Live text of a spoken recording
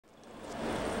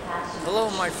Hello,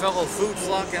 my fellow food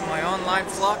flock and my online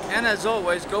flock, and as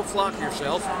always, go flock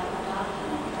yourself.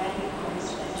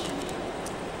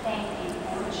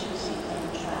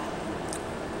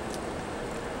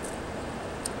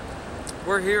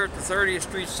 We're here at the 30th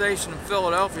Street Station in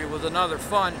Philadelphia with another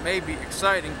fun, maybe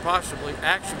exciting, possibly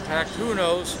action-packed, who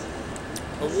knows,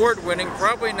 award-winning,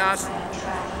 probably not,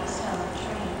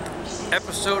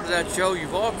 episode of that show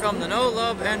you've all come to know,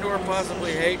 love, and or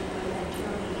possibly hate.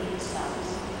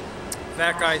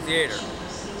 Fat Guy Theater.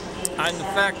 I'm the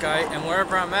fat guy, and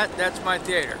wherever I'm at, that's my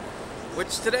theater,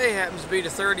 which today happens to be the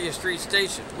 30th Street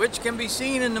Station, which can be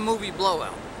seen in the movie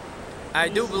Blowout. I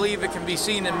do believe it can be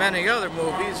seen in many other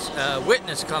movies.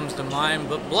 Witness comes to mind,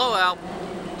 but Blowout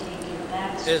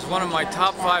is one of my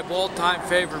top 5 all-time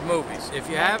favorite movies. If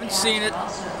you haven't seen it,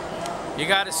 you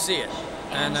got to see it.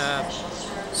 And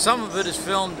some of it is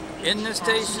filmed in this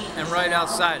station and right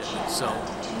outside of it. So,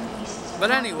 but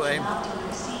anyway,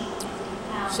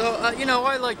 so you know,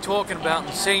 I like talking about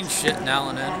insane shit now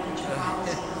and then,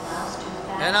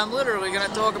 and I'm literally going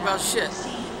to talk about shit.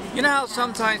 You know how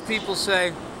sometimes people say,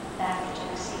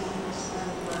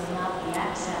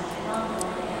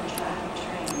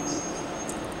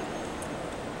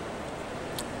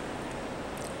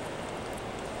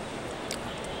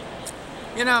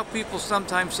 you know how people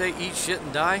sometimes say eat shit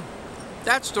and die?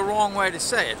 That's the wrong way to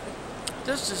say it.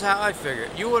 This is how I figure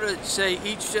it. You would say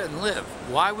eat shit and live.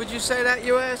 Why would you say that,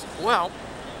 you ask? Well,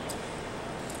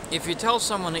 if you tell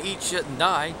someone to eat shit and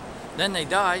die, then they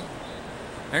die.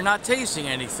 They're not tasting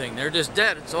anything. They're just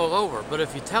dead. It's all over. But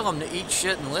if you tell them to eat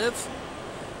shit and live,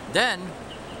 then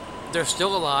they're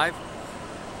still alive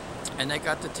and they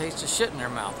got the taste of shit in their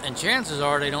mouth. And chances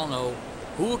are they don't know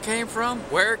who it came from,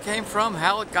 where it came from,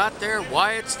 how it got there,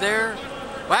 why it's there.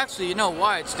 Well, actually, you know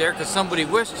why it's there, because somebody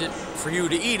wished it for you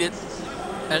to eat it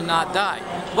and not die.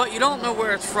 But you don't know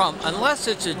where it's from. Unless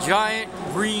it's a giant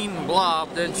green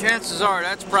blob, then chances are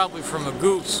that's probably from a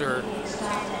goose or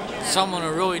someone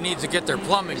who really needs to get their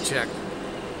plumbing checked.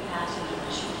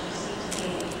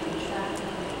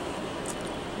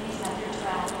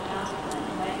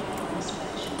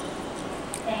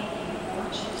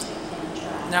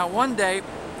 Now, one day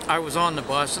I was on the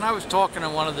bus and I was talking to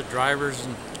one of the drivers,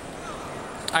 and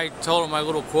I told him my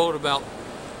little quote about,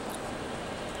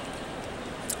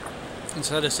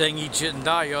 instead of saying eat shit and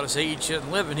die, you ought to say eat shit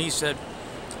and live. And he said,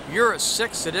 "You're a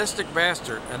sick, sadistic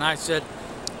bastard." And I said,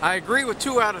 "I agree with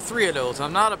 2 out of 3 of those.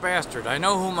 I'm not a bastard. I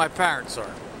know who my parents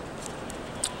are."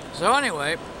 So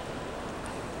anyway,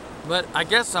 but I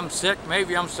guess I'm sick.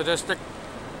 Maybe I'm sadistic.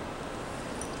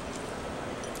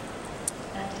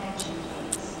 Attention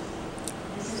please.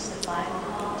 This is the final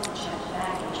call to check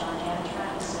baggage on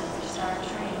Amtrak Silver Star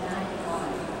Train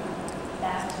 91.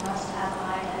 Bags must have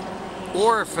identification.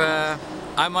 Or if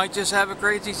I might just have a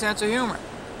crazy sense of humor.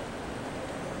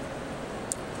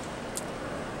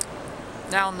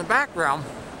 Now in the background,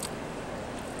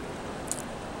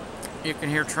 you can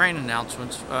hear train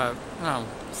announcements,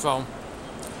 phone,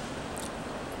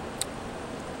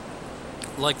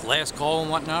 like last call and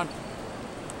whatnot.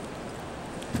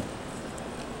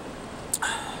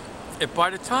 If by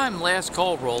the time last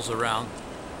call rolls around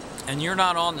and you're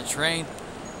not on the train,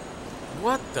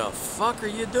 what the fuck are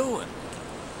you doing?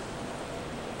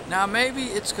 Now maybe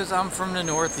it's because I'm from the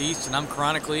Northeast and I'm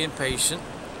chronically impatient.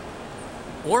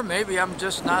 Or maybe I'm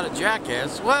just not a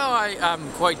jackass. Well,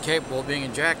 I'm quite capable of being a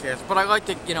jackass, but I like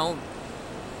to, you know,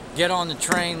 get on the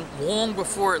train long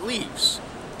before it leaves.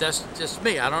 That's just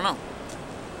me, I don't know.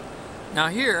 Now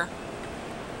here,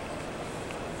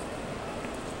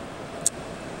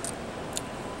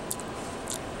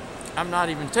 I'm not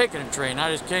even taking a train.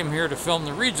 I just came here to film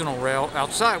the regional rail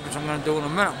outside, which I'm going to do in a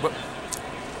minute. But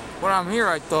when I'm here,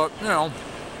 I thought, you know,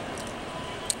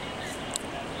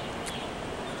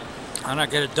 why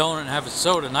not get a donut and have a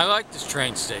soda? And I like this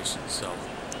train station, so.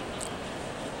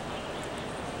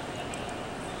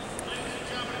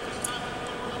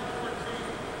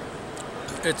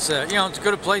 It's, you know, it's as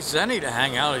good a place as any to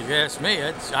hang out, if you ask me.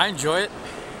 I enjoy it.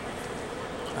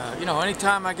 You know,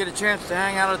 anytime I get a chance to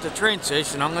hang out at the train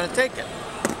station, I'm going to take it.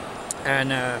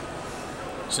 And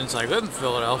since I live in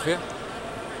Philadelphia,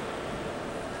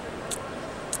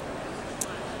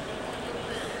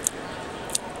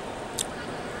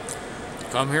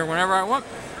 come here whenever I want.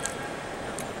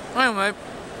 Anyway,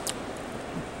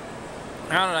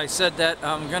 now that I said that,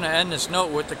 I'm going to end this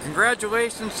note with the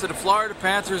congratulations to the Florida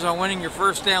Panthers on winning your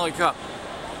first Stanley Cup.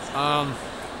 I'm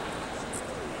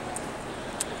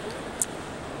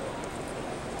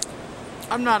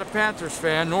not a Panthers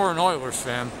fan nor an Oilers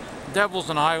fan. Devils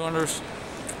and Islanders,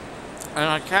 and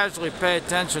I casually pay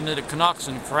attention to the Canucks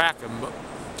and Kraken, but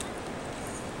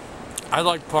I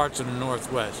like parts of the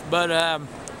Northwest, but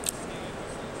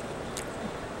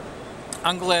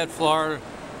I'm glad Florida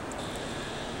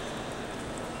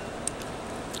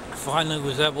finally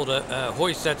was able to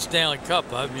hoist that Stanley Cup.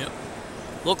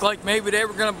 Looked like maybe they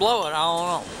were going to blow it. I don't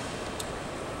know,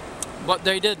 but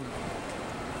they didn't.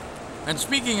 And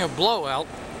speaking of blowout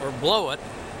or blow it,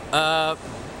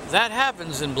 that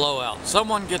happens in blowout.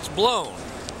 Someone gets blown,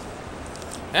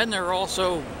 and there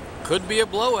also could be a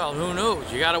blowout. Who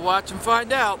knows? You got to watch and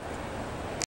find out.